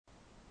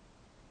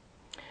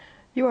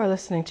You are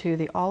listening to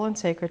the All in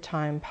Sacred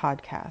Time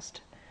podcast.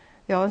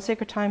 The All in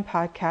Sacred Time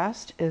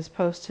podcast is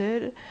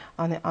posted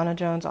on the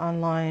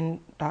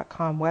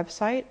AnnaJonesOnline.com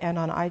website and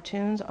on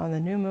iTunes on the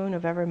new moon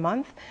of every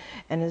month,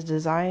 and is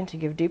designed to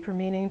give deeper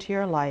meaning to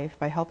your life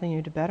by helping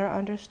you to better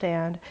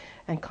understand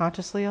and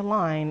consciously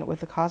align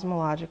with the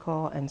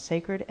cosmological and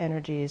sacred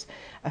energies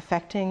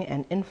affecting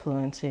and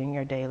influencing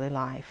your daily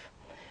life.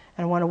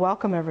 And I want to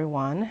welcome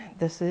everyone.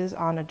 This is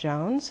Anna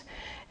Jones,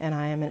 and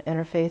I am an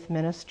interfaith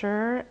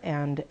minister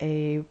and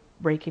a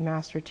Reiki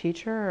master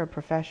teacher, a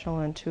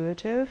professional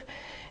intuitive,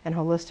 and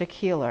holistic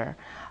healer.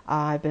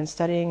 I've been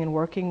studying and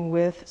working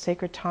with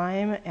sacred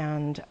time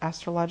and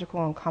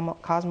astrological and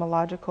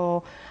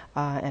cosmological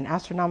and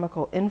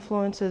astronomical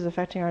influences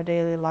affecting our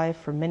daily life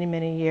for many,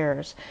 many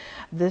years.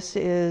 This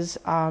is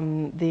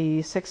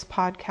the sixth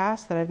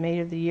podcast that I've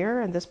made of the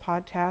year, and this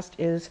podcast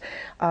is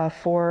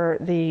for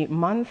the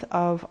month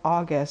of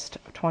August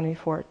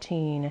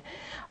 2014.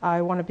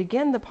 I want to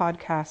begin the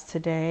podcast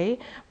today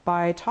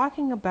by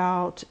talking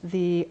about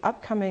the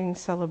upcoming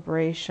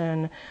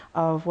celebration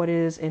of what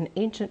is in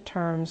ancient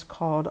terms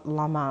called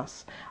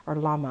Lamas or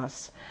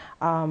Lamas.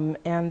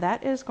 And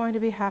that is going to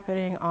be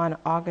happening on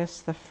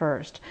August the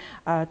 1st.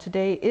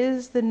 Today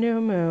is the new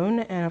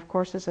moon, and of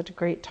course it's a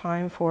great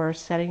time for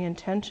setting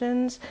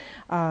intentions,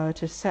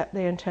 to set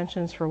the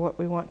intentions for what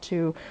we want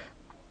to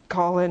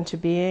call into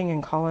being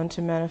and call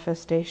into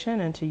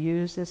manifestation, and to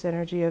use this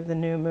energy of the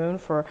new moon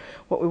for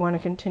what we want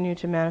to continue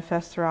to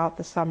manifest throughout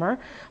the summer.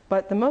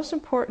 But the most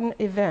important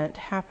event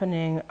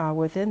happening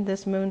within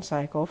this moon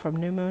cycle, from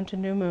new moon to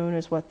new moon,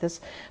 is what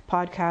this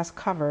podcast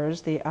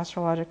covers: the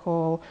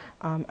astrological,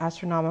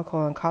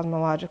 astronomical, and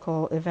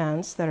cosmological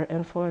events that are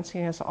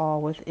influencing us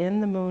all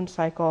within the moon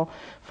cycle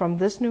from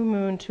this new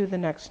moon to the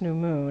next new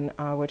moon,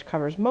 which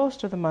covers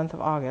most of the month of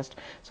August.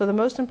 So the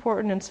most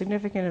important and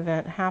significant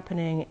event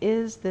happening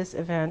is this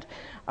event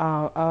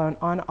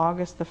on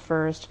August the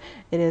 1st.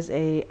 It is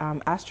a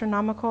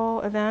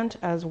astronomical event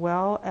as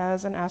well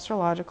as an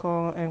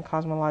astrological and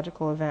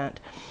cosmological event.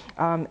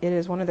 It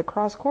is one of the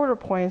cross-quarter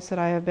points that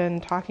I have been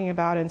talking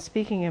about and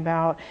speaking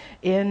about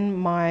in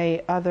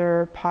my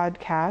other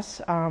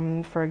podcasts.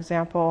 For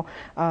example,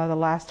 the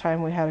last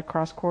time we had a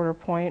cross-quarter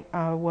point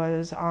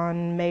was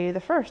on May the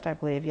 1st, I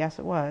believe. Yes,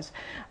 it was,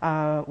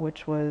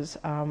 which was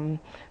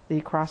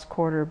the cross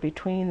quarter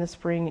between the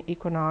spring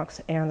equinox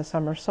and the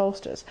summer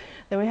solstice.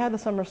 Then we had the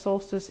summer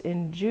solstice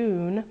in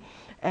June,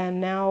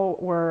 and now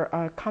we're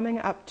coming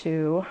up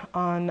to,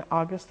 on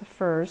August the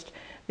 1st,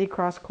 the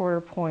cross quarter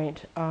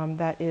point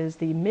that is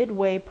the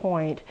midway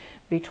point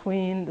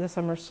between the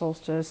summer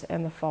solstice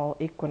and the fall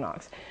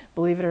equinox.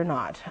 Believe it or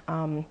not.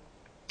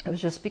 I was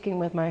just speaking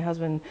with my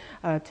husband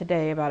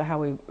today about how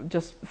we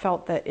just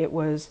felt that it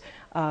was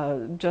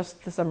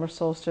just the summer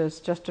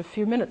solstice just a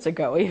few minutes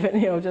ago, even,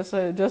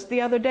 just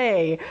the other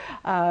day.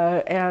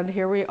 And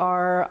here we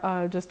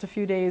are just a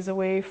few days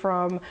away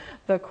from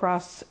the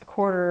cross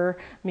quarter,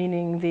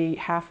 meaning the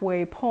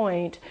halfway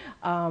point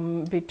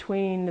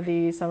between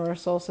the summer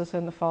solstice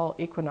and the fall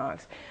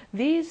equinox.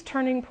 These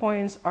turning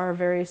points are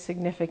very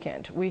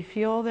significant. We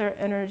feel their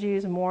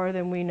energies more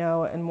than we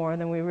know and more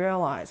than we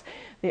realize.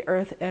 The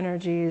earth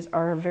energies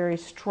are very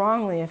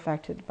strongly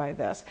affected by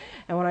this.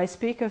 And when I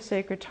speak of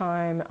sacred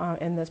time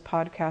in this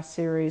podcast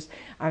series,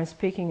 I'm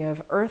speaking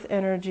of earth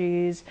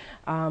energies,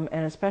 and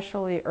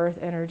especially earth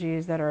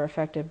energies that are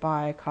affected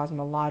by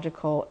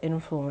cosmological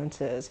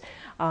influences.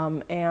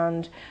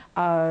 And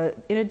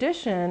in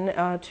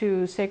addition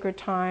to sacred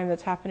time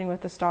that's happening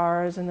with the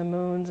stars and the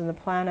moons and the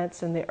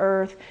planets and the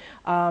earth,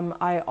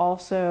 I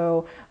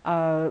also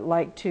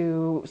like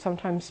to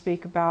sometimes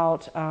speak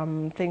about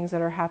things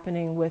that are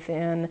happening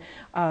within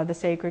the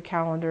sacred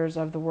calendars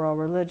of the world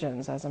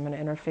religions, as I'm an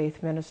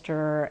interfaith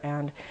minister,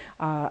 and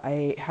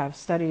I have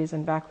studies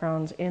and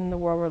backgrounds in the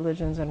world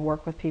religions and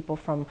work with people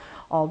from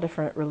all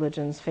different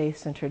religions,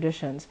 faiths, and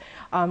traditions.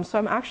 So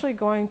I'm actually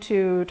going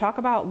to talk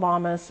about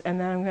Lamas, and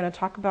then I'm going to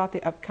talk about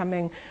the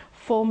upcoming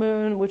full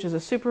moon, which is a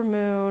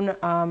supermoon,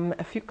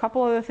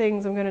 couple other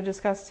things I'm going to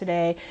discuss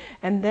today.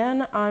 And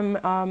then I'm,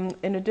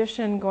 in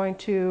addition, going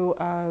to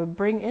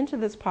bring into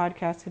this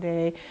podcast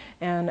today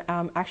and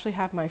actually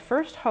have my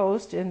first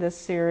host in this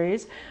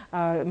series,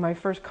 my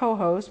first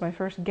co-host, my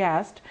first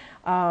guest,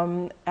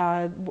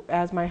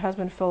 as my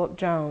husband Philip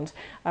Jones,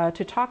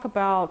 to talk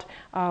about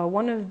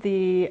one of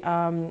the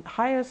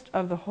highest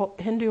of the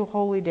Hindu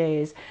holy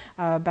days.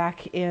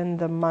 Back in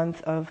the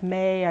month of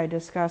May, I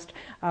discussed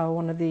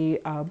one of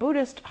the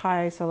Buddhist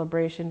high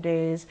celebration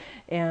days,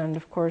 and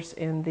of course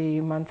in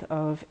the month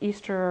of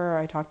Easter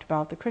I talked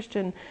about the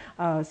Christian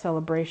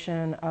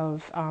celebration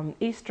of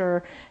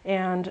Easter,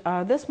 and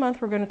this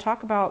month we're going to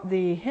talk about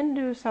the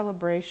Hindu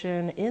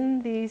celebration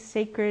in the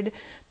sacred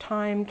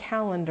time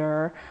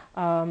calendar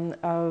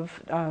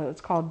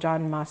it's called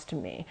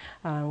Janmashtami.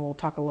 We'll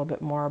talk a little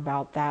bit more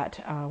about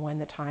that when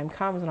the time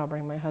comes, and I'll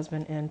bring my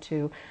husband in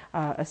to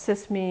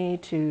assist me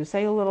to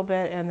say a little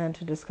bit and then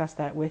to discuss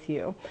that with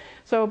you.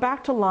 So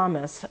back to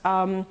Lamas.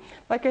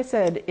 like I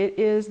said, it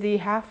is the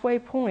halfway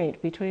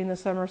point between the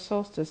summer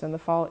solstice and the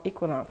fall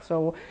equinox.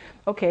 So,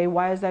 okay,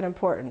 why is that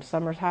important?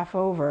 Summer's half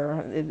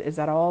over. Is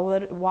that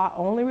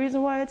only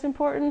reason why it's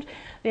important?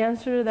 The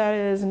answer to that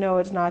is no,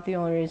 it's not the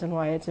only reason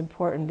why it's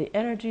important. The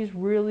energies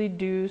really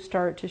do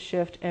start to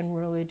shift and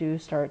really do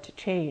start to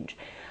change.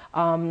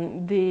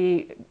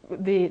 The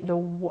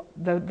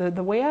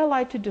way I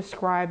like to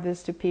describe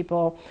this to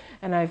people,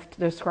 and I've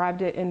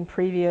described it in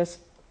previous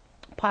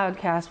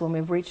podcasts when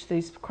we've reached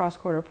these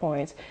cross-quarter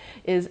points,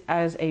 is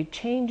as a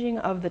changing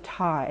of the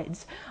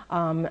tides.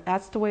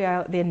 That's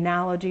the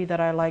analogy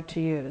that I like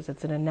to use.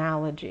 It's an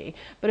analogy,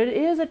 but it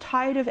is a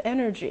tide of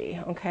energy.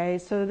 Okay,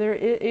 so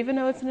even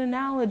though it's an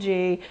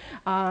analogy,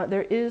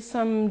 there is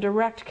some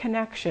direct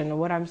connection to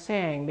what I'm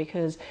saying,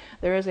 because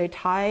there is a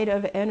tide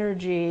of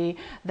energy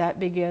that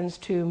begins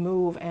to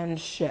move and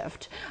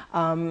shift.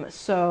 That's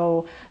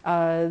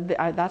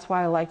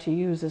why I like to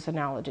use this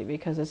analogy,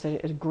 because it's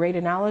a great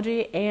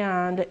analogy,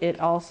 and it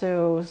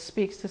also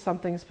speaks to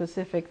something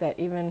specific that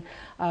even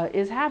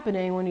is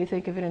happening when you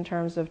think of it in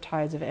terms of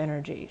tides of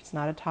energy. It's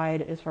not a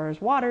tide as far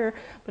as water,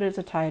 but it's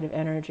a tide of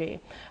energy.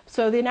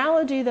 So the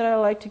analogy that I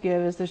like to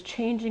give is this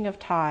changing of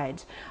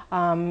tides,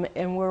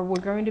 and where we're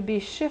going to be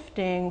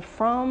shifting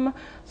from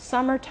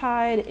summer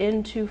tide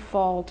into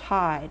fall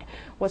tide.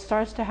 What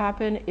starts to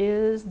happen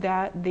is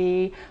that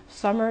the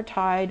summer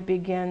tide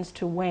begins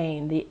to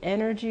wane. The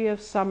energy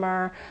of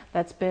summer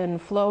that's been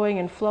flowing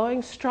and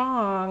flowing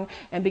strong,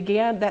 and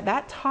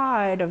that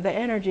tide of the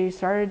energy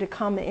started to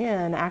come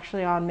in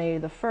actually on May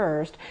the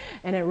 1st,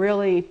 and it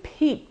really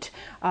peaked,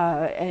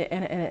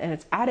 and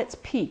it's at its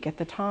peak at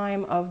the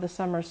time of the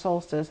summer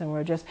solstice,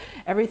 and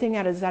everything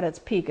is at its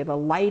peak, and the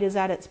light is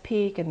at its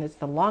peak, and it's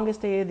the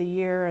longest day of the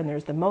year, and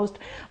there's the most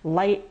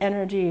light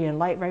energy and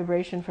light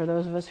vibration for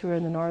those of us who are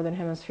in the northern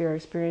hemisphere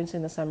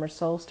experiencing the summer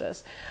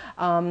solstice.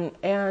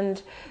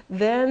 And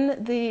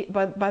then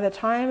by the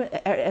time,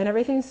 and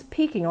everything's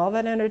peaking, all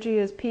that energy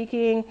is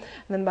peaking,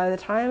 and then by the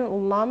time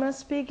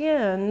Lammas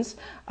begins,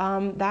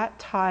 that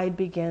tide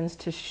begins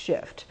to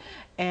shift.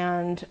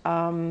 And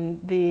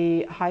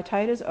the high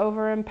tide is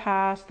over and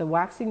past, the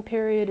waxing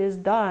period is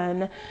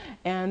done,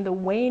 and the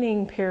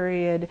waning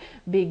period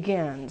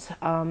begins.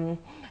 The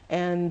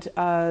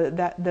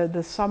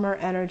summer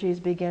energies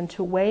begin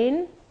to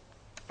wane,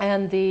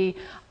 and the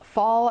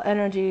fall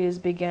energies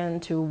begin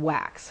to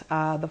wax.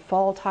 The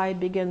fall tide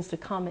begins to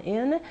come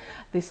in,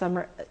 the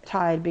summer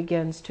tide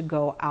begins to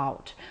go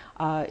out.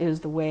 Is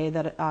the way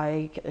that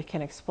I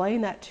can explain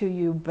that to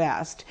you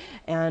best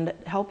and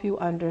help you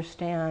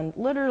understand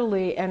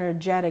literally,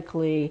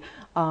 energetically,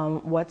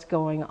 what's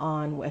going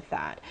on with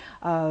that.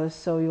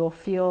 So you'll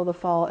feel the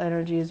fall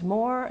energies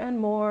more and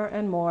more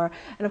and more.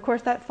 And of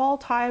course, that fall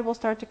tide will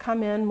start to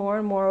come in more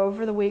and more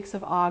over the weeks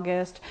of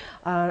August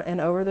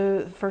and over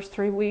the first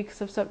 3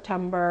 weeks of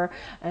September,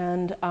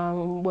 and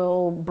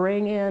will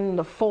bring in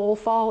the full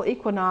fall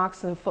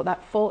equinox, and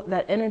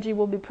that energy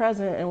will be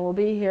present and will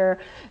be here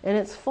in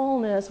its fullness.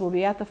 Will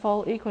be at the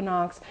fall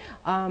equinox,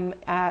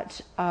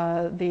 at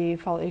the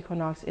fall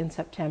equinox in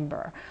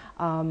September,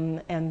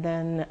 and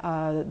then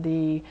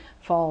the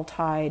fall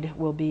tide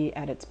will be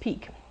at its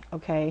peak.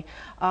 Okay,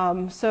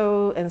 and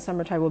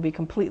summer tide will be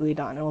completely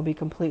done. It will be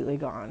completely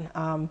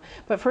gone.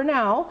 But for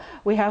now,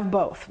 we have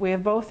both. We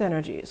have both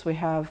energies. We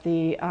have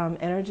the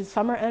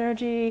summer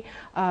energy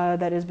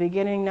that is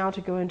beginning now to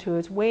go into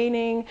its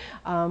waning,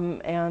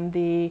 and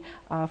the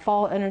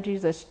fall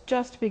energies that's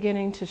just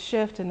beginning to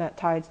shift, and that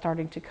tide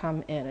starting to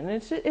come in.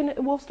 And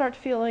we'll start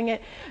feeling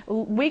it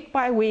week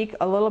by week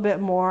a little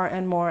bit more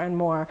and more and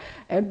more.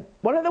 And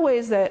one of the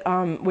ways that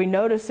we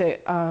notice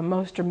it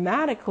most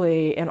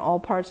dramatically in all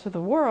parts of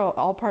the world,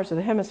 all parts of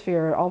the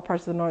hemisphere, all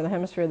parts of the northern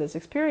hemisphere that's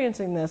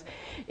experiencing this,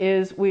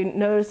 is we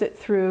notice it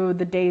through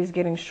the days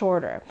getting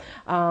shorter.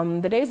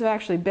 The days have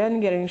actually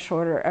been getting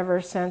shorter ever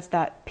since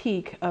that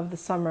peak of the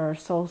summer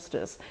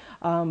solstice,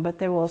 but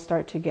they will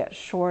start to get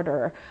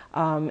shorter,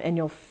 and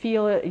you'll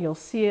feel it, you'll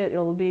see it,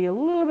 it'll be a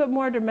little bit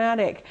more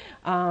dramatic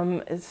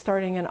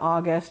starting in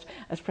August,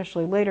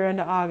 especially later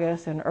into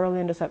August and early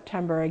into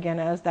September, again,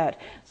 as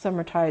that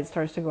summer tide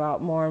starts to go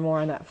out more and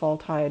more and that fall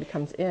tide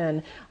comes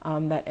in,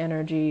 that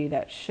energy,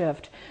 that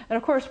shift. And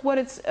of course, what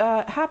it's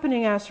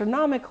happening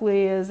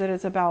astronomically is that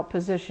it's about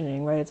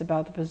positioning, right? It's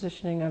about the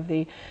positioning of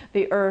the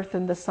Earth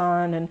and the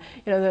Sun,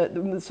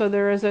 and so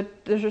there's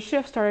a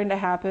shift starting to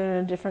happen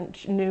in a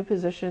different new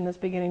position that's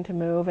beginning to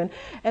move, and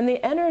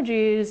the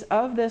energies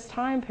of this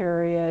time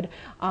period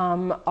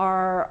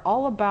are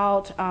all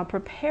about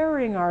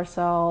preparing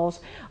ourselves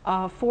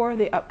for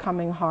the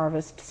upcoming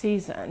harvest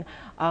season.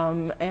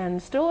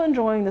 and still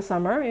enjoying the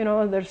summer. You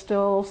know, there's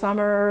still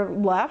summer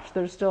left.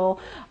 There's still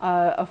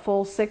a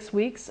full 6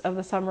 weeks of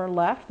the summer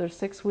left. There's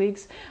 6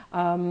 weeks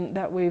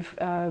that we've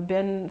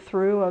been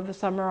through of the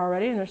summer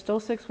already, and there's still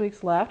 6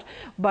 weeks left.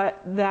 But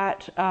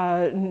that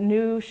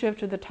new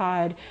shift of the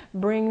tide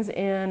brings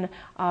in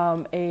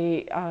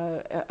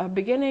a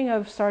beginning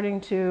of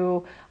starting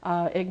to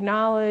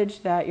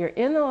acknowledge that you're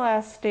in the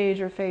last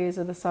stage or phase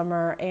of the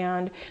summer,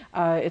 and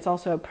it's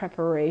also a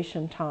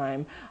preparation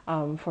time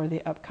for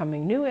the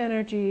upcoming new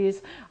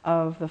energies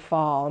of the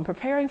fall and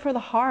preparing for the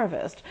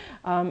harvest.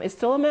 It's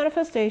still a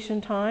manifestation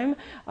time,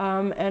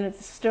 and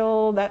it's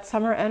still that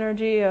summer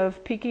energy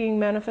of peaking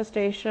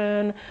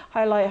manifestation,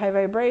 highlight, high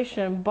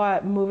vibration,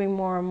 but moving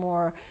more and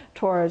more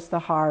towards the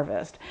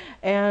harvest.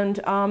 And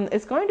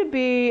it's going to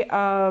be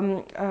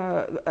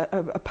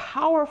a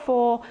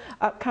powerful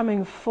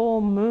upcoming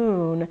full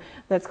moon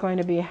that's going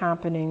to be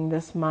happening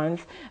this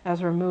month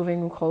as we're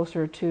moving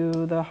closer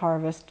to the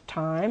harvest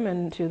time,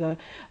 and to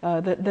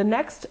the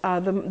next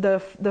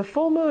the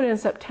full moon in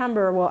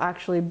September will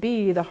actually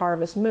be the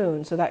harvest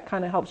moon. So that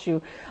kind of helps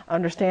you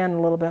understand a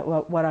little bit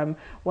what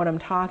I'm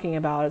talking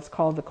about. It's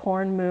called the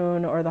corn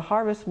moon or the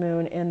harvest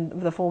moon in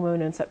the full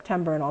moon in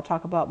September, and I'll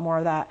talk about more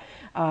of that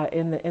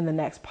in the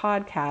next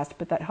podcast.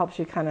 But that helps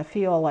you kind of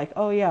feel like,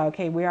 oh yeah,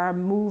 okay, we are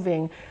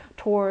moving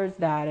towards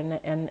that,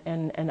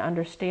 and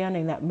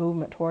understanding that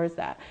movement towards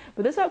that.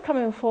 But this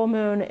upcoming full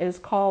moon is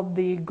called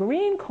the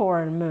green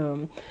corn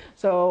moon.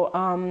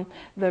 So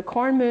the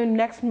corn moon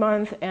next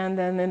month, and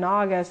then in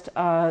August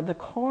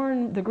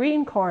the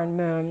green corn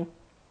moon.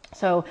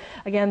 So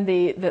again,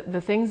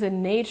 the things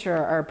in nature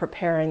are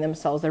preparing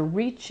themselves. They're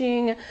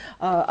reaching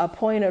a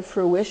point of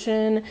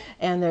fruition,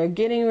 and they're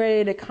getting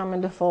ready to come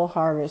into full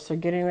harvest. They're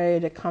getting ready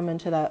to come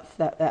into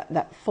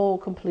that full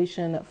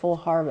completion, that full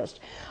harvest.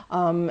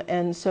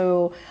 And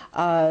so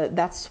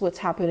that's what's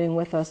happening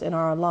with us in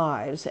our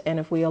lives. And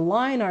if we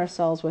align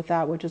ourselves with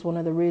that, which is one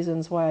of the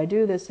reasons why I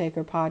do this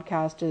sacred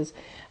podcast, is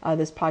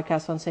this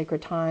podcast on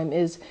sacred time,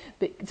 is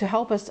to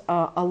help us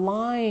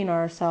align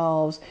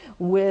ourselves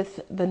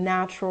with the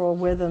natural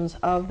rhythms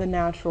of the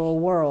natural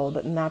world.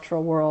 The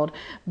natural world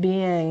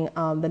being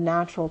the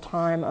natural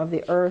time of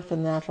the earth,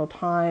 and the natural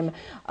time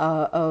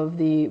of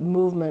the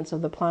movements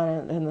of the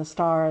planet and the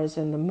stars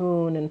and the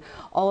moon, and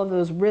all of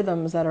those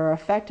rhythms that are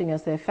affecting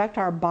us. They affect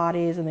our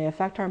bodies, and they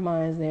affect our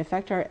minds, and they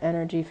affect our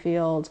energy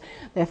fields.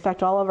 They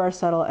affect all of our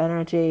subtle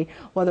energy,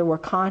 whether we're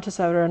conscious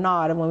of it or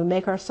not. And when we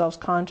make ourselves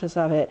conscious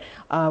of it,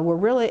 we're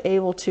really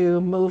able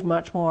to move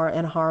much more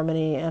in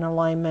harmony and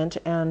alignment,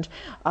 and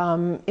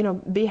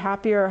be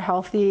happier,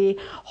 healthy,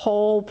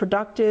 whole,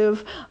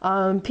 productive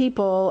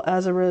people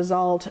as a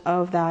result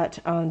of that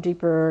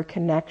deeper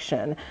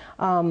connection.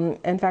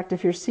 In fact,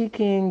 if you're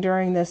seeking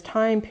during this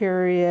time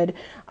period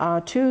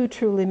to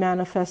truly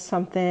manifest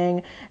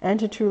something, and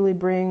to truly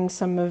bring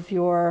some of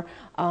your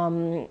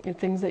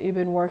things that you've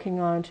been working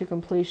on to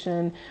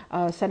completion,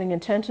 setting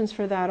intentions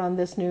for that on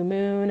this new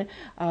moon,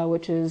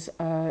 which is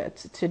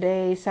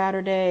today,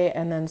 Saturday,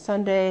 and then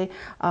Sunday.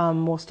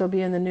 We'll still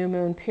be in the new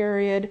moon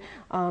period.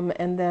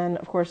 And then,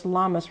 of course,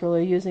 Lammas,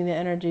 really using the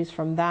energies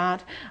from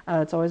that.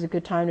 It's always a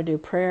good time to do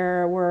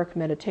prayer work,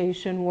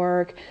 meditation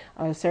work,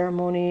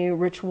 ceremony,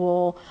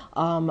 ritual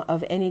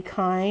of any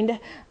kind,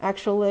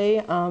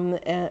 actually.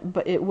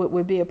 But it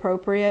would be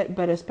appropriate,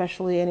 but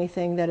especially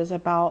anything that is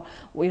about,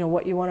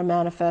 what you want to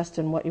manifest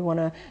and what you want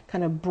to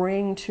kind of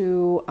bring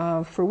to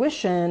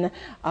fruition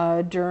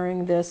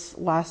during this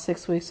last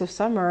 6 weeks of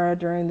summer,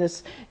 during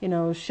this,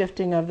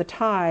 shifting of the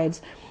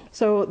tides.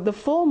 So the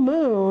full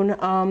moon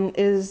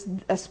is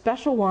a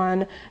special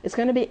one. It's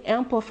going to be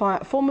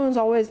amplified. Full moons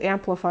always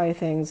amplify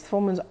things.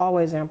 Full moons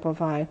always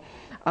amplify.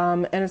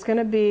 And it's going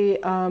to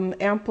be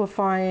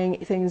amplifying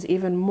things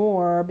even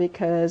more,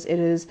 because it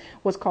is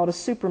what's called a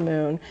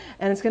supermoon.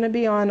 And it's going to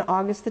be on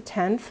August the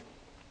 10th.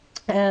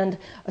 And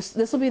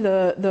this will be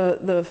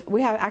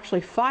we have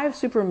actually 5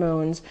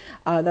 supermoons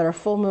that are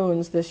full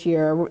moons this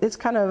year. It's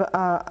kind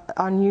of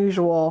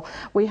unusual.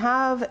 We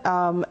have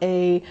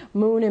a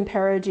moon in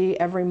perigee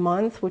every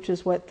month, which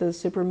is what the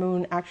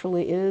supermoon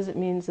actually is. It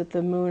means that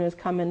the moon is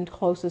coming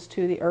closest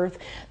to the earth.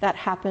 That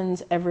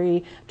happens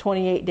every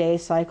 28-day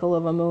cycle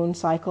of a moon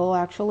cycle,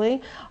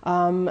 actually.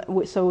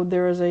 So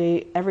there is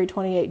every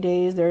 28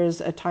 days, there's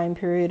a time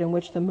period in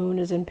which the moon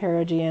is in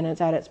perigee, and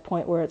it's at its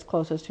point where it's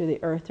closest to the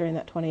earth during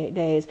that 28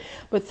 days.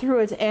 But through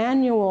its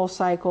annual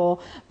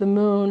cycle, the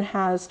moon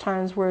has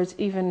times where it's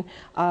even,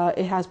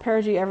 it has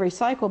perigee every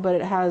cycle, but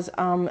it has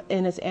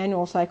in its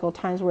annual cycle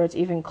times where it's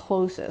even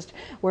closest,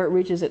 where it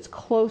reaches its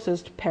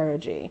closest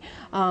perigee.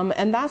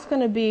 And that's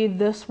going to be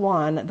this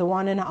one, the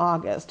one in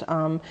August.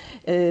 The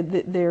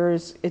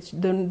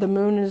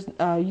moon is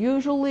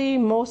usually,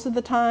 most of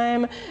the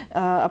time,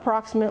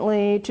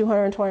 approximately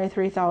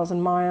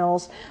 223,000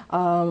 miles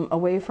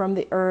away from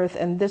the earth.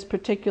 And this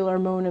particular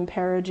moon in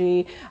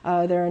perigee,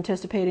 they're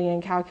anticipating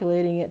and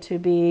calculating it to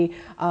be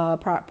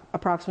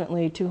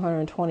approximately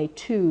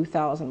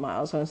 222,000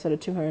 miles. So instead of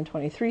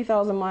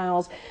 223,000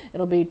 miles,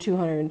 it'll be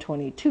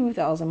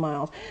 222,000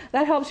 miles.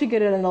 That helps you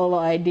get a little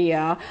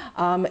idea.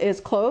 It's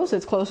close.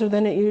 It's closer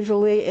than it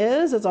usually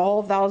is. It's a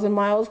whole 1,000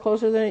 miles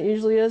closer than it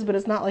usually is, but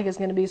it's not like it's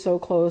going to be so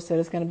close that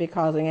it's going to be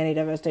causing any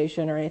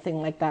devastation or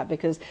anything like that,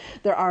 because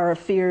there are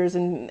fears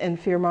and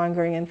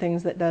fear-mongering and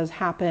things that does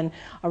happen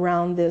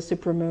around the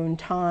supermoon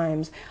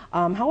times.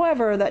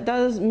 However, that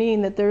does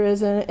mean that there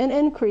is an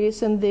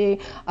increase in the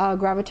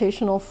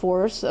gravitational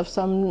force of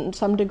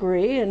some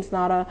degree. And it's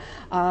not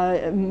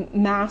a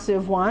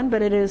massive one,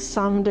 but it is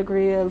some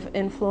degree of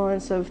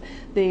influence of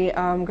the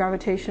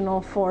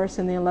gravitational force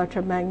and the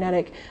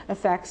electromagnetic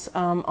effects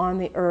on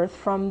the Earth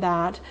from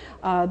that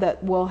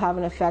that will have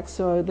an effect.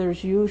 So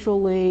there's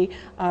usually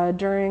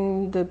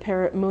during the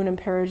moon and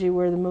perigee,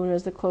 where the moon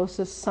is the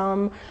closest,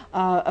 some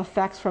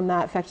effects from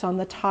that, effects on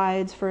the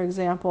tides, for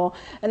example.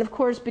 And of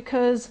course,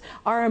 because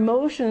our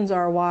emotions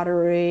are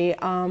watery,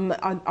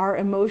 our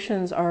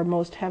emotions are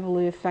most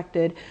heavily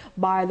affected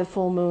by the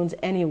full moons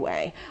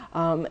anyway.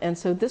 And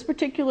so this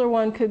particular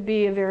one could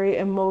be a very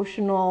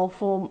emotional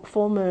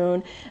full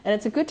moon, and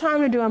it's a good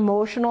time to do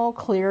emotional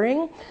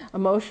clearing,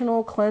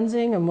 emotional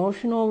cleansing,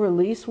 emotional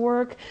release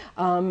work,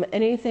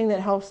 anything that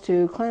helps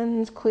to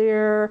cleanse,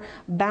 clear,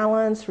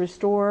 balance,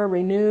 restore,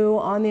 renew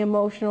on the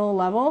emotional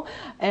level,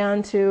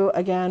 and to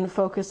again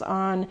focus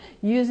on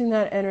using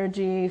that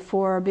energy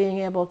for being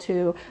able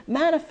to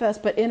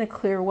manifest, but in a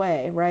clear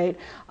way, right?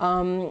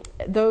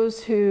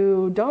 Those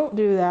who don't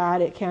do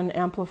that, it can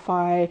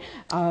amplify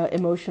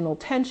emotional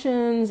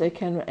tensions, it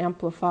can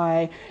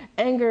amplify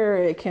anger,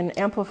 it can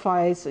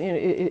amplify,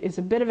 it's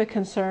a bit of a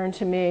concern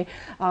to me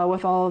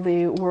with all of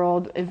the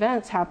world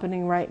events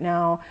happening right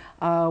now,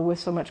 with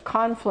so much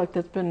conflict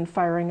that's been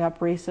firing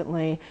up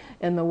recently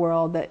in the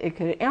world, that it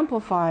could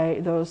amplify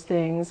those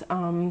things.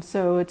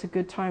 So it's a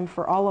good time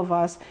for all of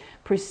us,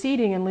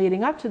 preceding and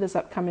leading up to this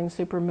upcoming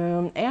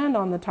supermoon and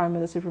on the time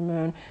of the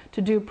supermoon,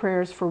 to do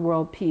prayers for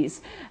world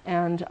peace.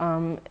 And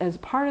as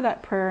part of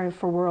that prayer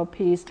for world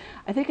peace,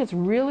 I think it's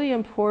really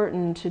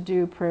important to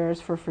do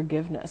prayers for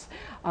forgiveness.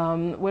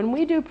 When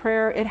we do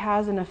prayer, it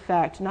has an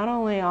effect not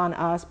only on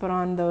us, but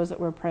on those that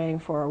we're praying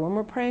for. When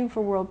we're praying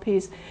for world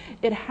peace,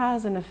 it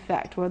has an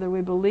effect, whether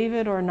we believe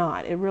it or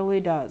not. It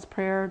really does.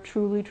 Prayer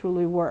truly,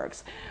 truly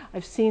works.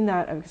 I've seen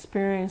that, I've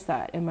experienced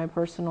that in my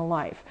personal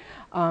life.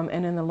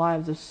 And in the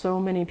lives of so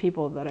many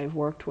people that I've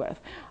worked with.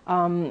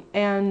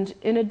 And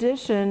in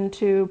addition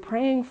to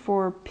praying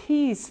for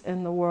peace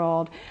in the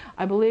world,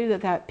 I believe that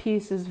that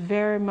peace is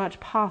very much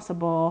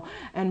possible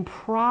and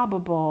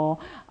probable,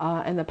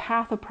 and the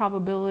path of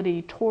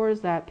probability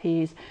towards that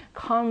peace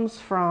comes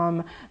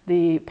from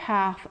the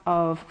path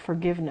of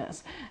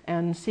forgiveness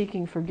and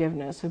seeking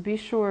forgiveness. So be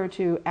sure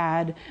to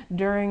add,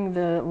 during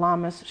the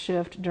Lammas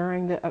shift,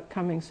 during the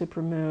upcoming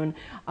supermoon,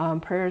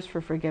 prayers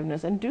for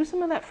forgiveness, and do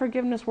some of that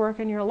forgiveness work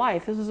in your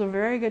life. This is a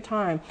very good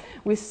time.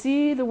 We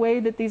see the way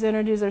that these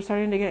energies are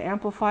starting to get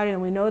amplified, and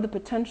we know the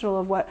potential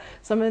of what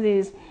some of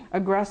these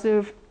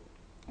aggressive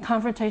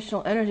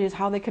confrontational energies,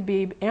 how they could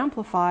be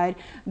amplified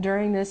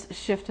during this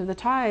shift of the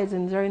tides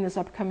and during this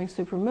upcoming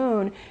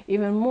supermoon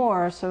even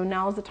more. So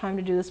now's the time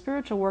to do the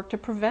spiritual work to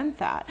prevent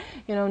that.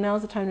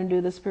 Now's the time to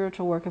do the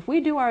spiritual work. If we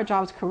do our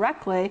jobs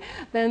correctly,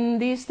 then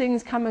these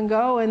things come and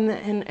go,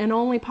 and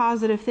only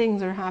positive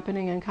things are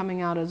happening and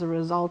coming out as a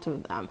result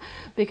of them.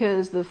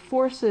 Because the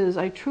forces,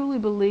 I truly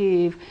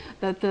believe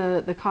that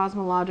the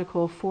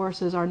cosmological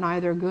forces are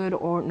neither good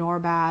nor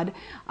bad.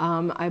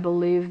 I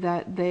believe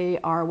that they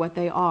are what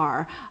they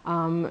are.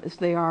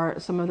 They are,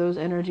 some of those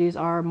energies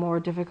are more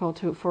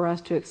difficult for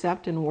us to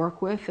accept and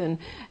work with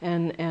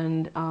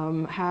and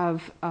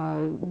have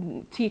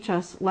teach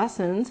us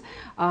lessons,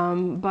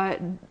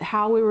 but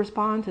how we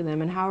respond to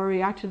them and how we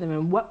react to them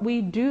and what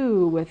we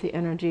do with the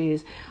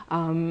energies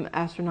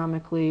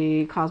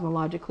astronomically,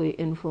 cosmologically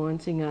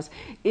influencing us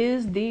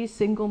is the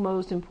single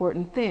most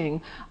important thing.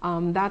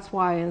 That's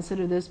why, instead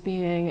of this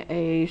being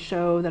a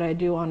show that I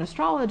do on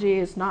astrology,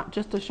 it's not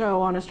just a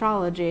show on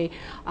astrology.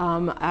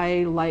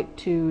 I like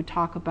to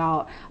talk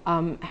about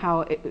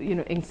how,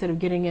 instead of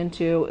getting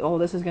into, oh,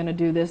 this is going to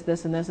do this,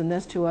 this, and this, and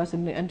this to us,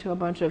 and into a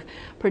bunch of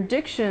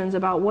predictions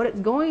about what it's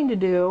going to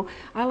do,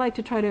 I like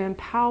to try to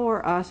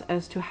empower us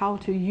as to how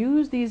to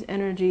use these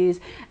energies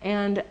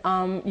and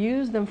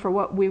use them for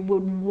what we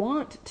would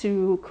want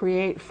to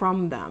create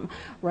from them,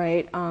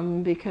 right?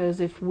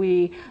 Because if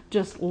we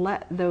just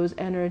let those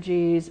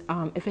energies,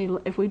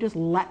 if we just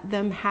let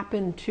them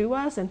happen to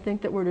us and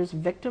think that we're just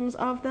victims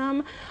of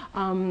them,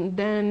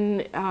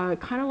 then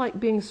kind of like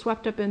being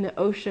swept up in the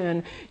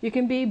ocean, you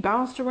can be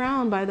bounced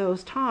around by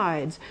those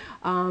tides,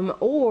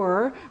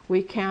 or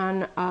we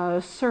can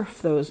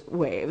surf those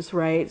waves,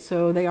 right?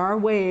 So they are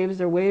waves,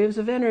 they're waves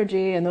of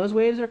energy, and those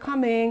waves are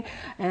coming,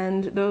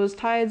 and those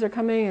tides are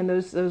coming, and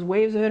those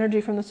waves of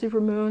energy from the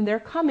supermoon, they're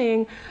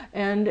coming,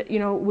 and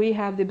we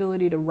have the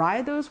ability to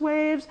ride those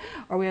waves,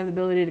 or we have the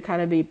ability to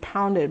kind of be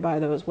pounded by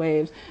those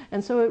waves.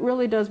 And so it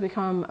really does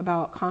become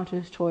about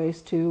conscious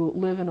choice to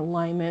live in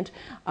alignment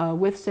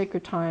with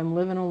sacred time,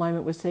 live in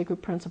alignment with sacred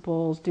sacred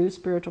principles, do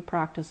spiritual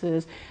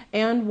practices.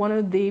 And one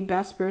of the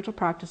best spiritual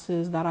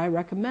practices that I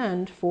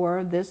recommend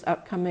for this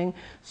upcoming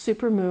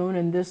supermoon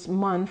and this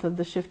month of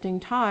the shifting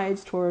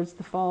tides towards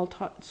the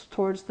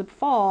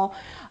fall,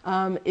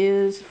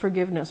 is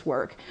forgiveness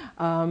work,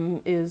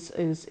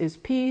 is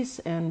peace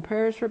and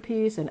prayers for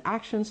peace and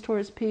actions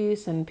towards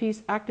peace and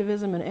peace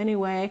activism in any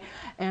way,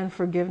 and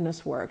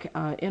forgiveness work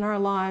in our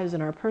lives,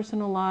 in our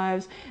personal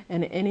lives,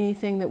 and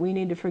anything that we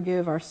need to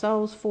forgive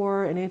ourselves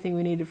for, anything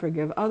we need to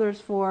forgive others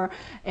for,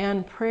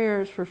 and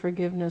prayers for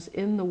forgiveness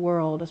in the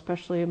world,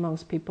 especially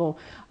amongst people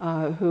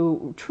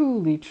who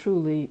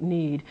truly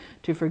need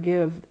to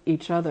forgive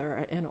each other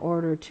in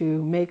order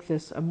to make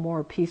this a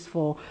more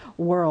peaceful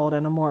world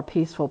and a more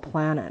peaceful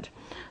planet.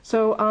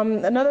 So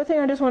another thing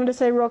I just wanted to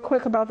say real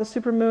quick about the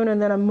supermoon,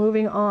 and then I'm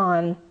moving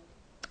on,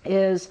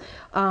 is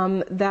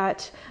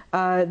that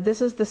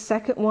this is the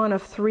second one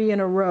of 3 in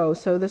a row.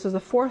 So this is the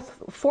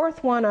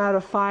fourth one out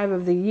of 5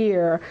 of the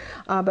year,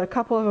 but a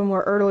couple of them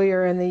were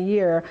earlier in the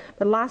year.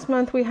 But last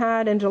month we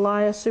had in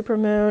July a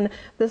supermoon.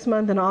 This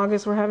month in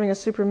August we're having a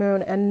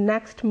supermoon, and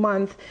next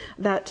month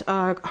that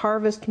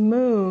harvest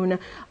moon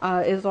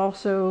is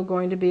also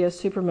going to be a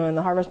supermoon.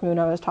 The harvest moon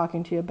I was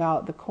talking to you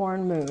about, the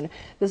corn moon.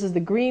 This is the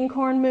green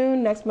corn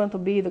moon. Next month will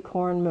be the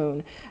corn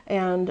moon,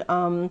 and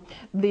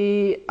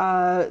the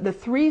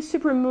 3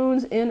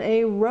 supermoons in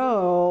a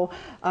row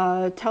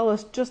tell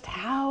us just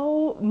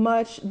how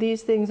much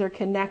these things are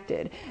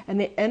connected, and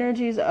the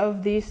energies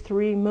of these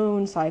 3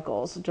 moon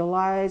cycles,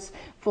 July's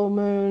full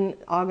moon,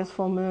 August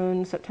full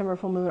moon, September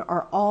full moon,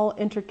 are all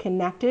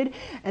interconnected,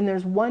 and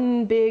there's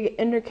one big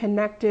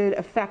interconnected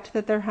effect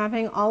that they're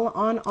having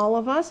on all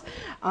of us,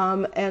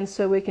 and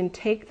so we can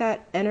take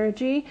that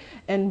energy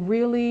and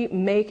really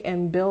make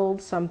and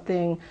build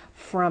something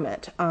from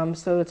it.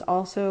 So it's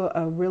also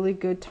a really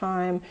good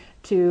time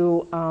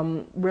to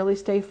really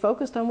stay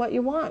focused on what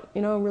you want.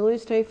 Really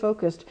stay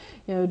focused.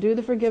 Do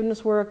the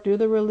forgiveness work, do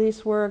the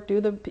release work, do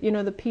the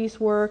the peace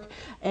work,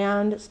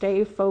 and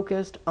stay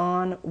focused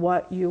on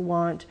what you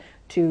want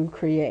to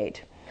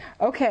create.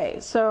 Okay,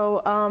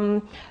 so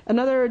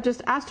another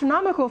just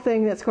astronomical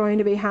thing that's going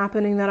to be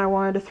happening that I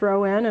wanted to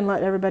throw in and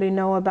let everybody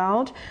know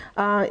about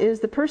is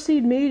the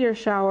Perseid meteor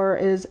shower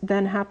is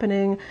then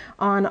happening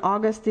on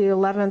August the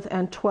 11th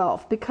and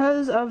 12th.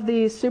 Because of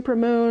the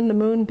supermoon, the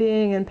moon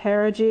being in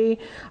perigee,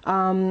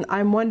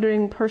 I'm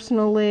wondering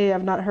personally,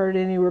 I've not heard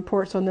any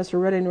reports on this or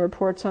read any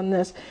reports on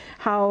this,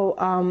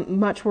 how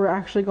much we're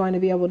actually going to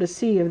be able to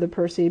see of the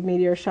Perseid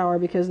meteor shower,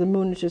 because the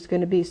moon is just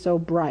going to be so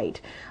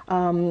bright.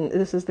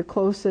 This is the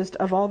closest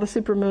of all the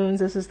supermoons.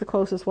 This is the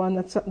closest one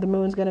that the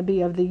moon's going to be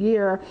of the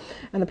year,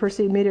 and the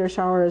Perseid meteor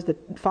shower is the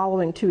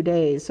following 2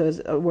 days. So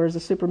whereas the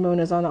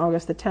supermoon is on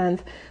August the 10th,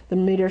 the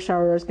meteor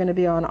shower is going to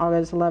be on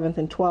August 11th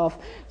and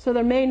 12th. So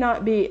it may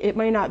not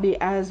be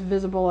as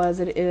visible as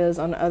it is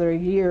on other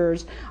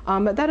years,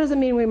 but that doesn't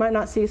mean we might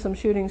not see some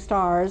shooting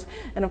stars.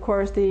 And of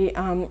course, the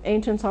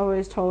ancients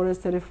always told us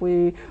that if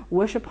we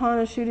wish upon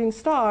a shooting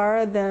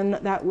star, then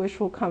that wish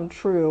will come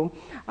true,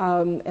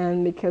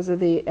 and because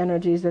of the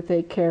energies that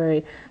they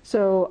carry.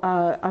 So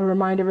I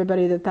remind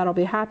everybody that that'll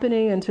be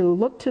happening, and to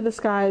look to the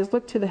skies,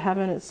 look to the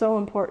heaven. It's so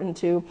important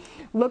to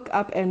look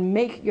up and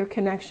make your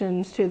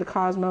connections to the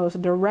cosmos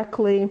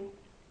directly.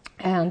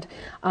 And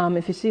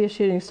if you see a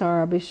shooting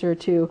star, be sure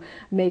to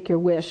make your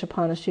wish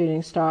upon a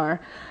shooting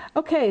star.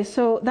 Okay,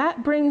 so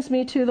that brings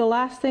me to the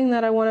last thing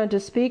that I wanted to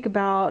speak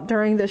about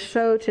during this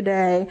show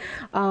today,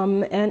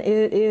 and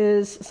it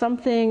is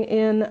something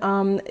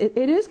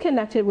it is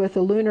connected with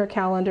the lunar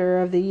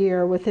calendar of the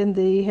year within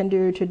the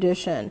Hindu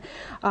tradition.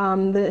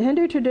 The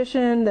Hindu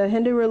tradition, the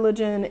Hindu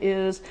religion,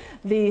 is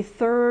the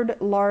 3rd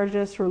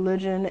largest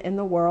religion in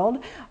the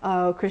world,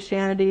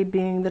 Christianity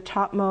being the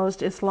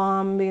topmost,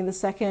 Islam being the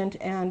 2nd,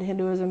 and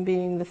Hinduism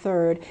being the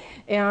 3rd.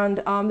 And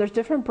there's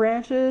different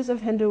branches of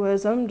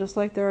Hinduism, just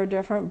like there are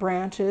different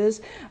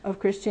branches of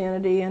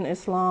Christianity and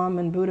Islam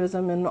and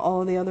Buddhism and all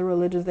of the other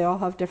religions. They all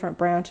have different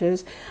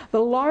branches. The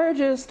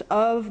largest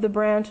of the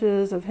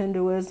branches of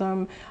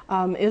Hinduism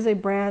is a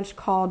branch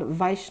called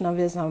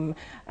Vaishnavism,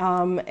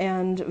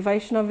 and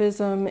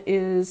Vaishnavism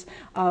is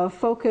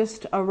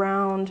focused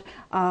around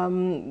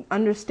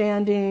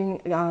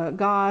understanding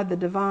God, the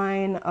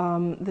divine,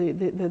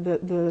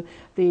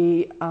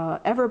 the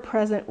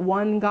ever-present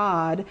one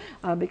God,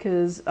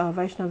 because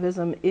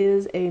Vaishnavism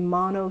is a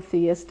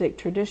monotheistic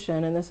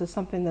tradition, and this is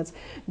something that's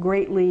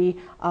greatly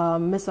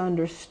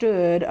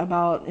misunderstood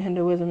about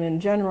Hinduism in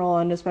general,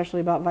 and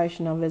especially about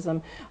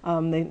Vaishnavism,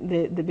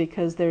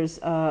 because there's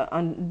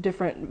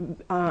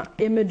different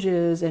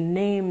images and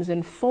names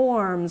and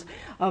forms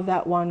of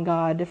that one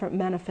God, different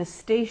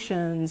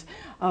manifestations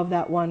of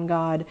that one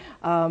God,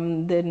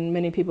 then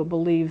many people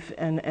believe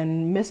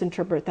and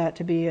misinterpret that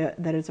to be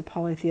that it's a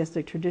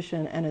polytheistic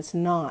tradition, and it's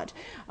not,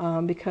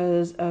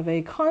 because of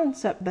a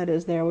concept that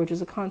is there, which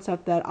is a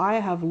concept that I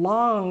have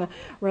long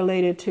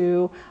related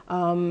to,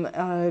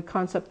 a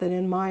concept that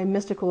in my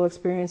mystical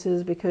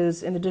experiences,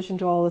 because in addition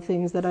to all the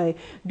things that I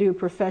do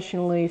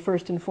professionally,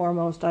 first and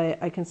foremost,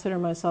 I consider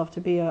myself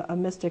to be a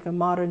mystic, a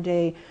modern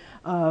day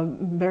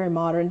very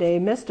modern day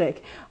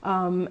mystic.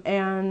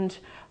 And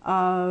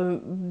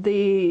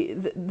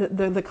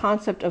the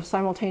concept of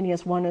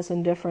simultaneous oneness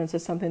and difference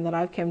is something that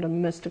I've come to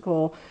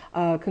mystical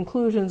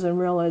conclusions and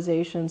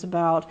realizations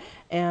about,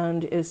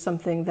 and is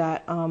something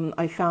that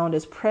I found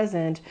is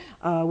present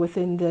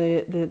within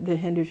the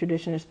Hindu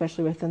tradition,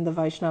 especially within the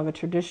Vaishnava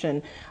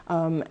tradition,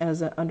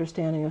 as an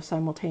understanding of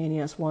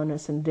simultaneous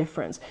oneness and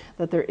difference,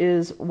 that there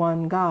is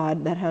one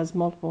God that has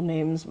multiple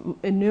names,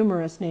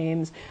 numerous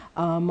names,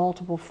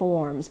 multiple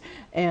forms.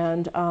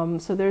 And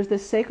so there's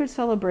this sacred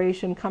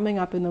celebration coming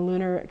up in the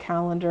lunar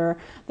calendar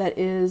that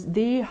is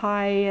the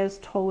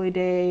highest holy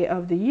day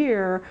of the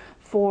year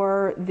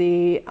for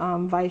the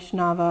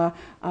Vaishnava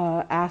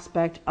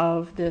aspect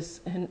of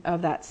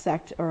that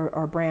sect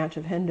or branch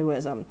of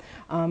Hinduism,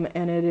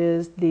 and it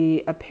is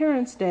the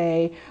appearance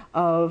day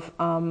of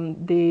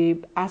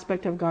the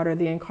aspect of God, or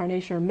the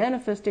incarnation or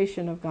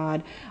manifestation of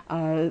God,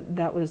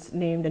 that was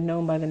named and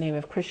known by the name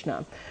of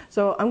Krishna.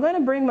 So I'm going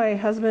to bring my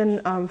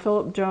husband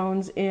Philip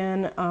Jones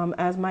in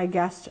as my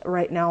guest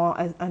right now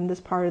on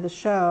this part of the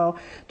show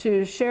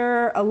to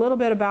share a little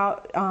bit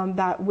about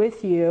that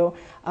with you,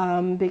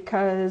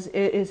 because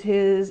it is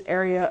his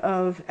area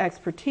of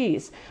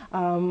expertise.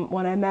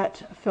 When I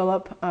met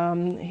Philip,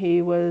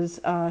 he was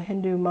a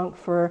Hindu monk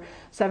for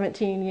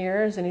 17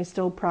 years, and he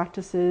still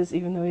practices,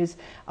 even though he's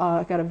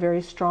got a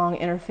very strong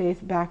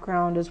interfaith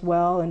background as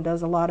well and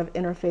does a lot of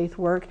interfaith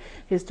work.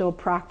 He still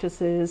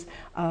practices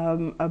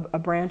a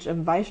branch of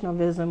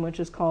Vaishnavism,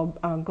 which is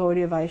called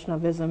Gaudiya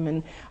Vaishnavism,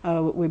 and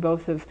we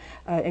both have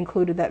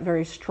included that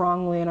very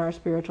strongly in our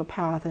spiritual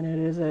path, and it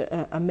is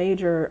a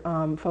major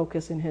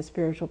focus in his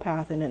spiritual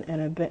path and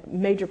a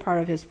major part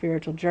of his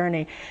spiritual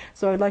journey.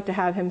 So I'd like to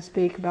have him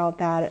speak about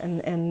that,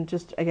 and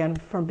just again,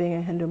 from being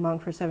a Hindu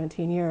monk for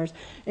 17 years.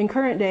 In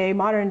current day,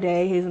 modern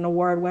day, he's an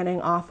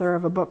award-winning author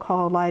of a book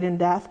called Light and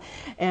Death,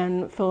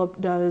 and Philip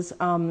does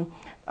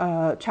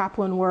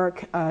chaplain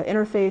work,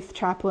 interfaith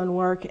chaplain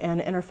work,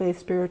 and interfaith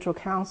spiritual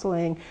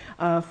counseling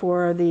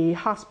for the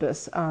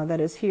hospice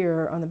that is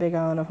here on the Big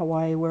Island of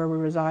Hawaii, where we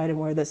reside and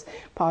where this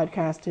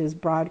podcast is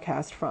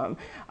broadcast from.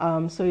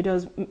 So he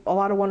does a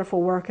lot of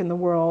wonderful work in the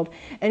world,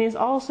 and he's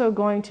also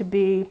going to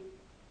be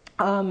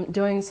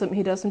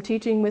he does some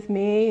teaching with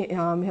me.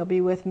 He'll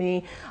be with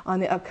me on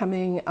the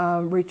upcoming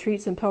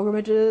retreats and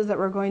pilgrimages that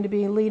we're going to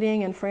be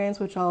leading in France,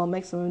 which I'll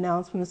make some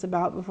announcements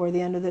about before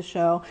the end of the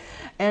show.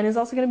 And he's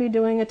also going to be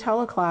doing a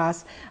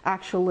teleclass,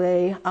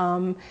 actually.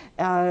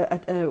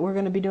 We're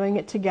going to be doing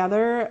it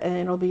together, and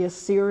it'll be a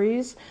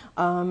series,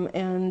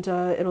 and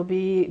it'll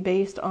be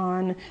based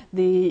on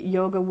the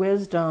yoga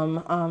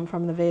wisdom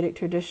from the Vedic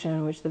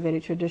tradition, which the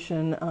Vedic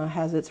tradition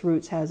has its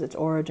roots, has its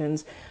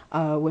origins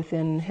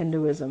within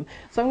Hinduism.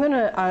 So I'm going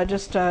to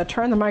just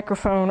turn the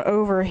microphone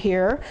over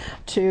here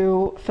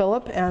to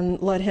Philip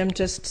and let him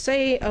just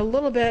say a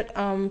little bit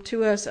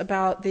to us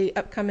about the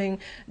upcoming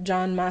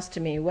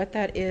Janmashtami, what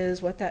that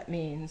is, what that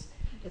means.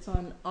 It's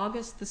on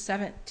August the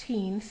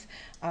 17th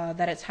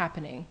that it's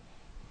happening.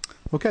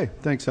 Okay,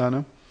 thanks,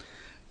 Anna.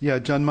 Yeah,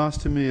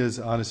 Janmashtami, as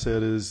Anna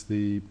said, is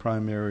the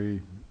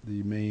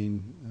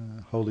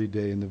main holy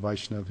day in the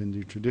Vaishnava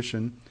Hindu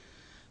tradition.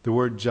 The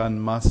word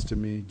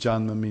Janmashtami,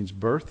 Janma means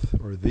birth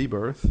or the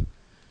birth,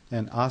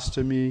 and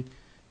Ashtami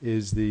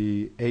is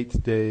the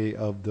 8th day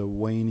of the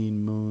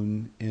waning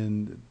moon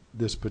in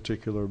this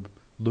particular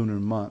lunar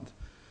month.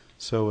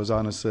 So as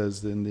Anna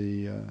says, in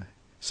the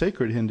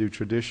sacred Hindu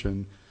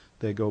tradition,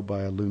 they go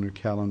by a lunar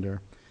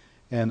calendar.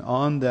 And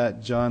on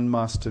that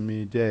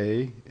Janmashtami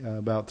day,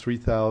 about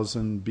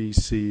 3000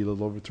 BC, a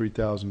little over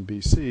 3000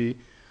 BC,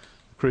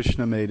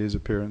 Krishna made his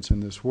appearance in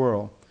this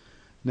world.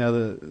 Now,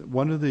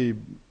 one of the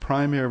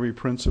primary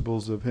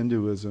principles of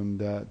Hinduism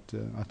that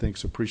I think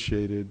is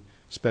appreciated,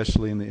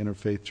 especially in the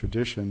interfaith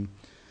tradition,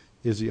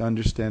 is the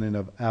understanding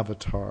of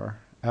avatar.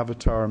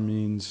 Avatar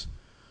means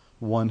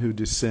one who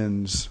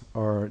descends,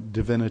 or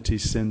divinity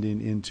sending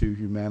into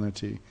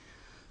humanity.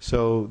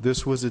 So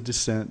this was a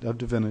descent of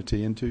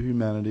divinity into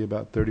humanity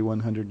about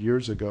 3,100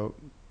 years ago,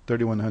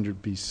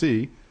 3,100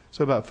 BC,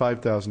 so about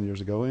 5,000 years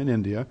ago in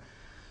India.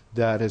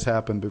 That has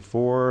happened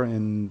before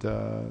in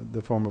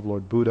the form of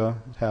Lord Buddha.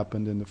 It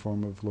happened in the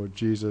form of Lord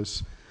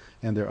Jesus,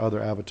 and there are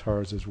other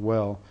avatars as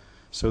well.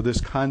 So this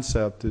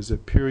concept is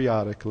that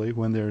periodically,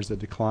 when there's a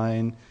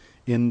decline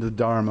in the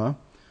Dharma,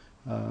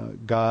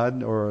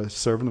 God or a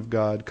servant of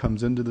God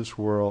comes into this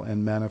world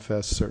and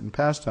manifests certain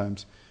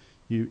pastimes.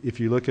 If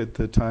you look at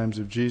the times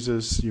of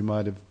Jesus, you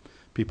might have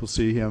people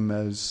see him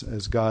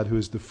as God who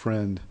is the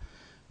friend,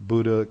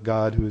 Buddha,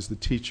 God who is the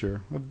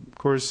teacher. Of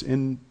course,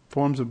 in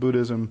forms of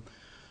Buddhism,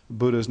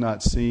 Buddha is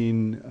not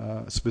seen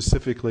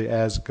specifically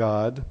as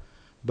God,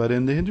 but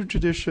in the Hindu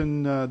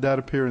tradition, that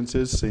appearance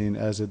is seen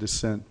as a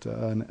descent,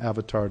 an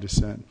avatar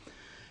descent.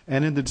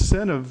 And in the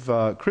descent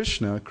of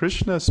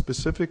Krishna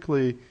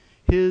specifically,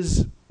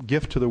 his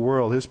gift to the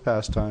world, his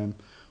pastime,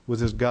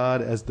 was as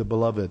God as the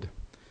beloved.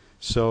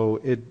 So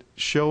it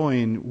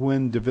showing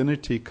when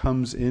divinity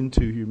comes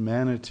into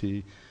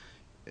humanity,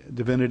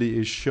 divinity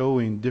is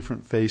showing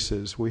different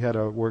faces. We had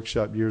a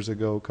workshop years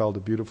ago called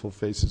The Beautiful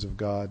Faces of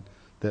God,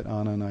 that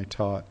Anna and I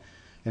taught.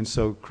 And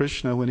so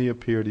Krishna, when he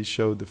appeared, he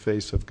showed the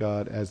face of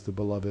God as the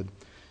beloved.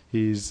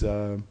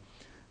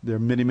 There are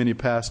many, many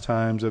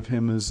pastimes of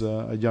him as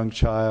a young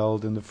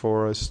child in the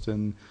forest,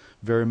 and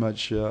very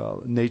much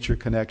nature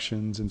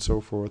connections and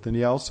so forth. And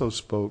he also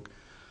spoke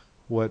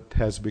what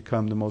has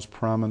become the most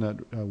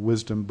prominent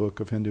wisdom book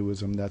of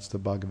Hinduism, that's the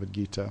Bhagavad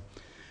Gita.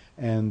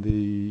 And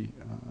the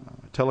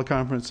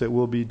teleconference that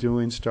we'll be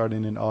doing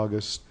starting in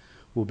August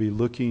will be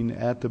looking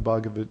at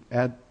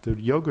the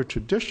yoga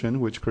tradition,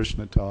 which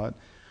Krishna taught,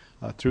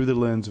 through the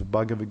lens of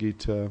Bhagavad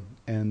Gita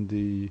and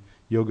the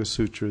Yoga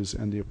Sutras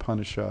and the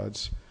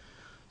Upanishads.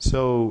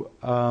 So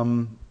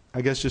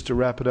I guess just to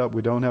wrap it up,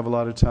 we don't have a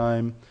lot of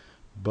time,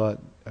 but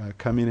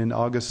coming in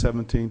August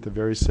 17th, a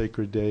very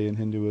sacred day in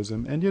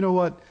Hinduism. And you know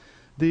what?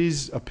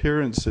 These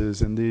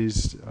appearances and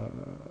these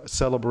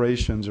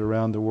celebrations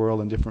around the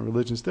world in different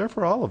religions, they're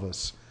for all of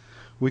us.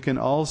 We can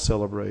all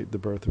celebrate the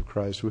birth of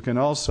Christ. We can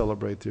all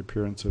celebrate the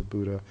appearance of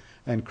Buddha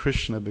and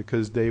Krishna,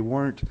 because they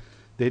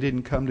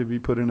didn't come to be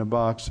put in a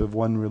box of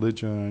one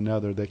religion or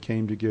another. They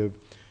came to give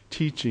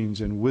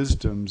teachings and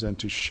wisdoms and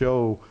to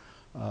show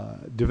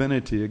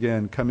divinity,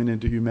 again, coming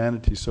into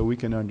humanity, so we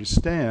can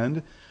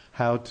understand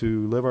how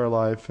to live our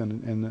life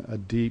in a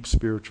deep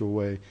spiritual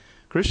way.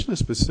 Krishna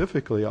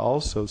specifically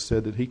also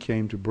said that he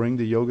came to bring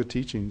the yoga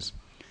teachings.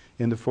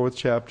 In the 4th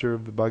chapter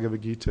of the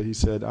Bhagavad Gita, he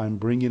said, I'm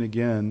bringing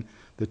again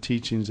the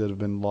teachings that have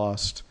been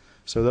lost.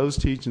 So those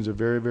teachings are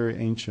very, very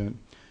ancient.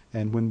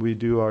 And when we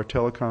do our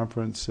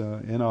teleconference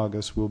in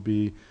August, we'll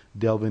be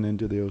delving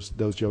into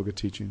those yoga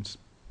teachings.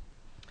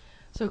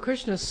 So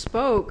Krishna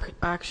spoke,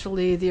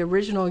 actually, the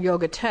original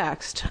yoga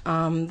text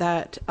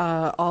that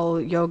all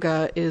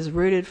yoga is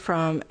rooted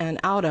from and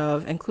out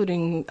of,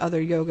 including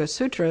other yoga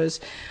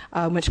sutras,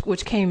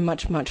 which came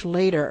much, much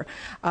later.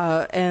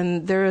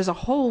 And there is a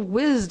whole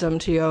wisdom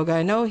to yoga.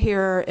 I know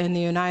here in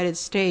the United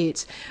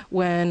States,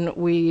 when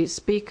we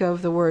speak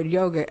of the word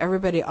yoga,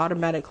 everybody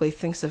automatically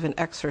thinks of an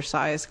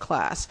exercise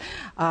class.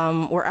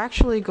 We're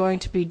actually going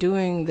to be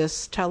doing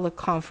this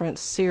teleclass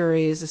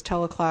series,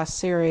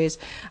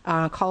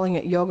 calling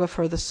it Yoga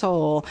for the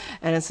Soul,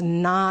 and it's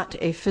not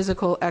a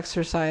physical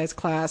exercise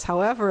class.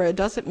 However, it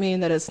doesn't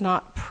mean that it's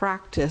not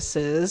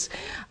practices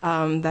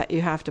that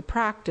you have to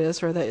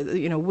practice, or that,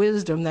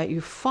 wisdom that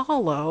you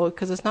follow,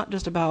 because it's not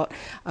just about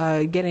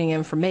getting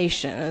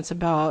information. It's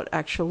about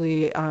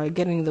actually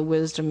getting the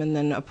wisdom and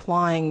then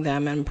applying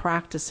them and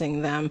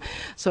practicing them.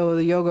 So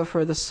the Yoga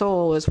for the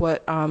Soul is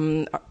what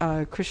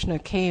Krishna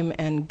came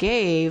and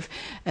gave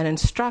and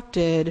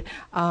instructed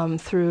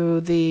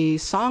through the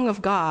Song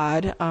of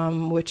God,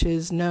 which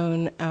is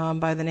known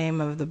by the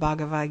name of the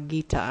Bhagavad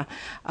Gita.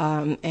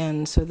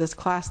 And so this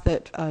class,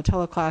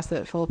 teleclass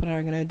that Philip and I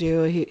are going to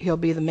do, he'll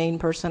be the main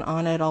person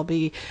on it. I'll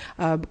be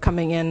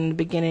coming in the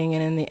beginning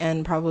and in the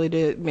end, probably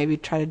to maybe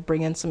try to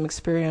bring in some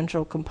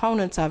experiential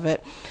components of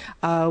it.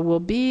 Will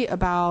be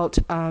about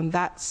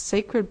that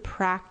sacred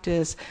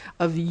practice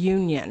of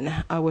union,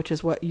 which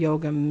is what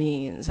yoga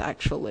means,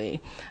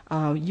 actually.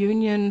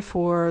 Union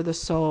for the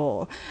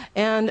soul.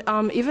 And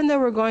even though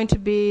we're going to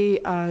be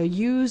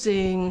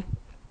using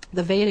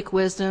the Vedic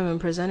wisdom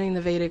and presenting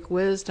the Vedic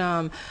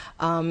wisdom,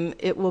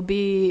 it will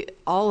be,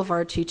 all of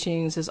our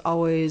teachings is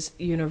always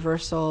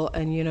universal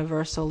and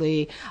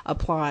universally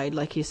applied.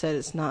 Like you said,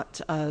 it's not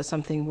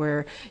something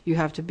where you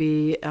have to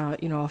be,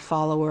 a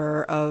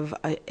follower of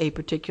a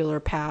particular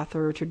path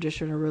or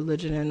tradition or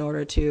religion in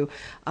order to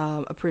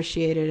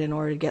appreciate it, in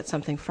order to get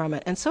something from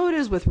it. And so it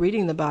is with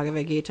reading the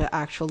Bhagavad Gita,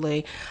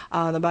 actually.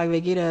 The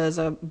Bhagavad Gita is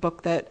a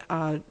book that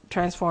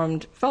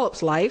transformed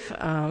Philip's life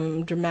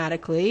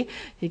dramatically.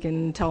 He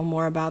can tell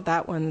more about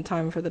that when the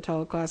time for the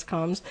teleclass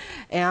comes.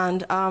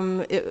 And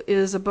it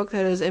is a book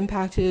that has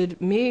impacted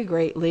me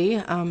greatly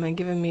and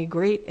given me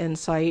great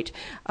insight,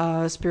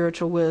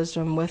 spiritual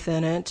wisdom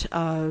within it,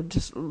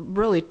 just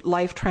really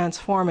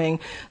life-transforming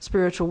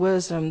spiritual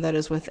wisdom that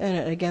is within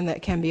it. Again,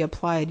 that can be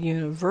applied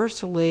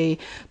universally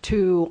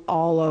to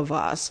all of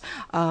us,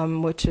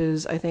 which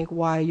is, I think,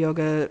 why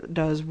yoga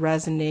does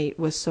resonate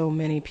with so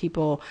many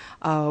people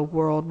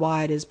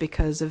worldwide, is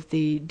because of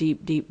the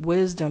deep, deep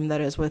wisdom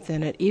that is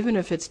within it. Even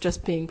if it's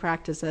just being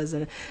practiced as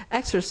an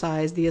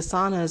exercise, the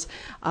asanas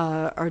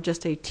are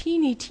just a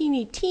teeny,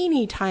 teeny,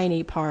 teeny,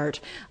 tiny part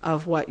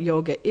of what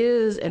yoga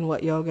is and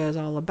what yoga is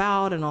all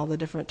about and all the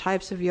different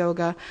types of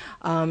yoga.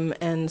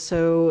 And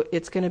so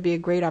it's going to be a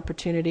great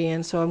opportunity.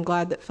 And so I'm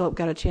glad that Philip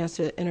got a chance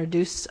to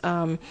introduce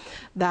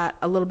that,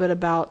 a little bit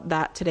about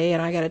that today,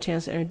 and I got a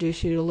chance to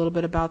introduce you to a little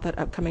bit about that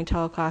upcoming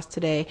teleclass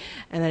today,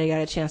 and then I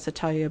got a chance to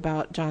tell you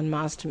about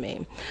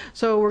Janmashtami.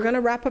 So we're going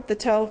to wrap up the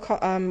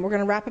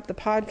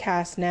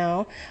podcast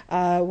now.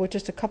 with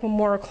just a couple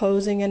more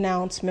closing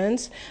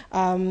announcements.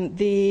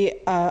 The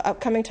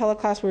upcoming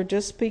teleclass we're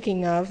just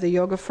speaking of, the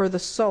Yoga for the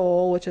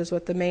Soul, which is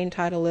what the main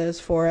title is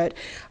for it,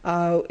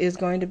 is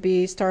going to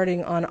be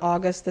starting on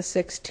August the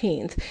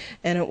 16th,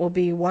 and it will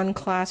be one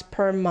class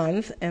per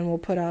month, and we'll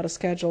put out a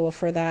schedule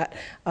for that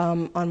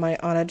on my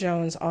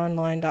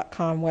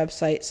AnnaJonesOnline.com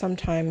website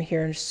sometime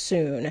here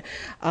soon,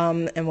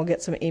 and we'll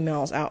get some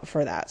emails out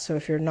for that. So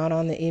if you're not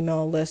on the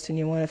email list and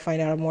you want to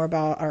find out more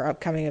about our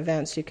upcoming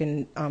events, you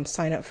can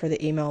sign up for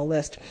the email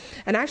list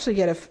and actually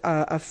get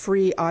a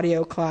free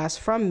audio class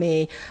from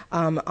me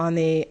on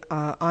the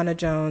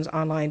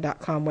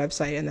AnnaJonesOnline.com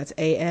website, and that's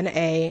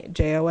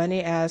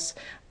ANAJONES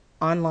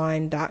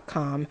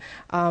online.com.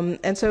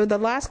 And so the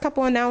last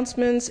couple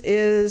announcements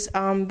is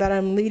that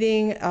I'm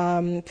leading,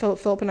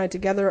 Philip and I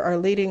together are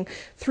leading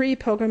 3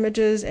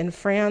 pilgrimages in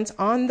France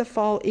on the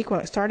fall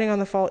equinox, starting on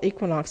the fall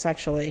equinox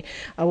actually.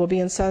 We'll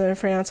be in southern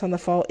France on the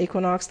fall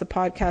equinox. The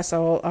podcast, I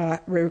will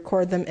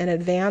record them in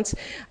advance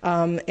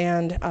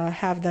and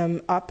have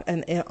them up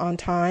and on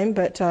time,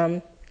 but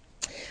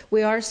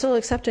we are still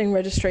accepting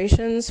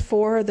registrations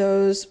for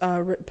those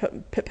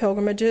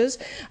pilgrimages.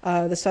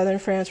 The Southern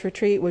France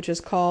retreat, which is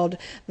called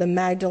the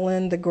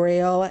Magdalene, the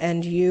Grail,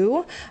 and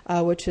You,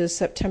 which is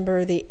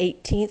September the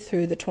 18th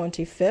through the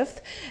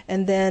 25th.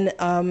 And then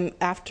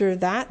after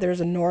that,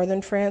 there's a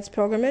Northern France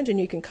pilgrimage, and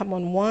you can come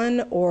on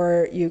one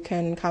or you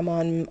can come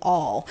on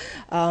all.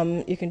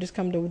 You can just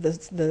come to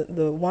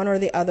the one or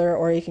the other,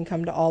 or you can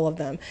come to all of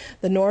them.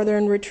 The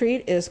Northern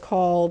retreat is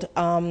called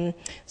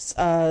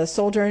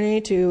Soul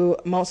Journey to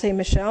Mont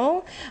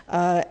Saint-Michel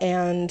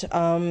and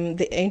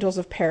the Angels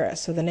of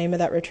Paris. So the name of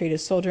that retreat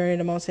is Soul Journey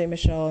to Mont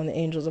Saint-Michel and the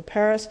Angels of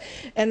Paris.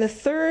 And the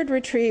third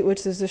retreat,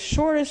 which is the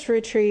shortest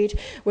retreat,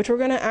 which we're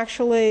going to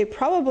actually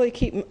probably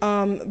keep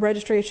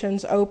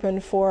registrations open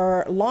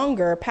for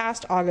longer,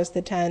 past August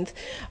the 10th,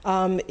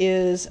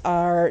 is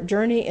our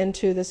Journey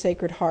into the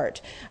Sacred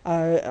Heart,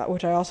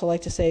 which I also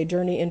like to say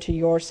Journey into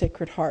Your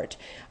Sacred Heart.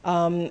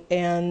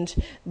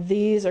 And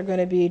these are going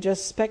to be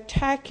just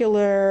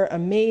spectacular,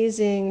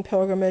 amazing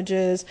pilgrimages.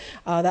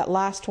 That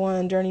last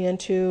one, Journey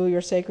into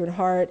Your Sacred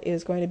Heart,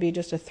 is going to be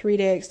just a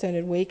 3-day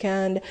extended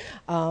weekend,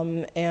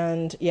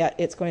 and yet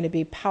it's going to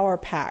be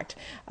power-packed.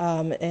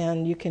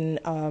 And you can,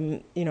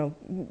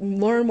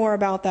 learn more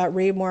about that,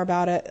 read more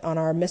about it on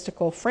our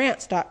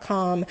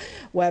mysticalfrance.com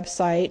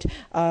website,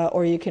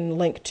 or you can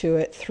link to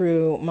it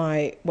through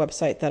my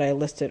website that I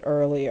listed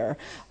earlier.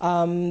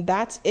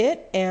 That's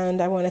it,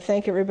 and I want to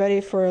thank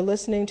everybody for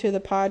listening to the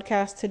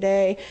podcast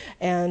today,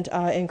 and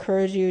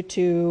encourage you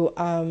to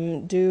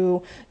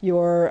do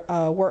your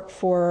work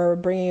for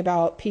bringing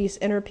about peace,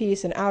 inner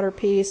peace and outer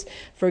peace,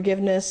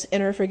 forgiveness,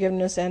 inner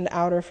forgiveness and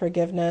outer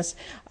forgiveness,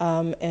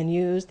 and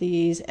use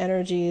these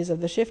energies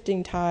of the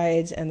shifting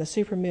tides and the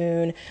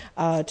supermoon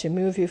to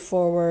move you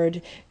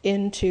forward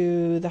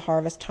into the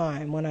harvest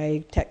time. When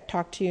I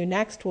talk to you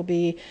next will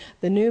be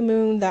the new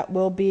moon that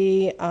will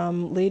be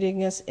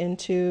leading us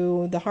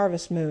into the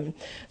harvest moon.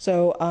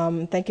 So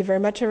thank you very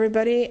much,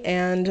 everybody,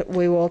 and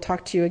we will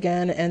talk to you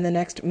again in the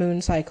next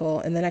moon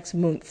cycle, in the next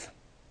month.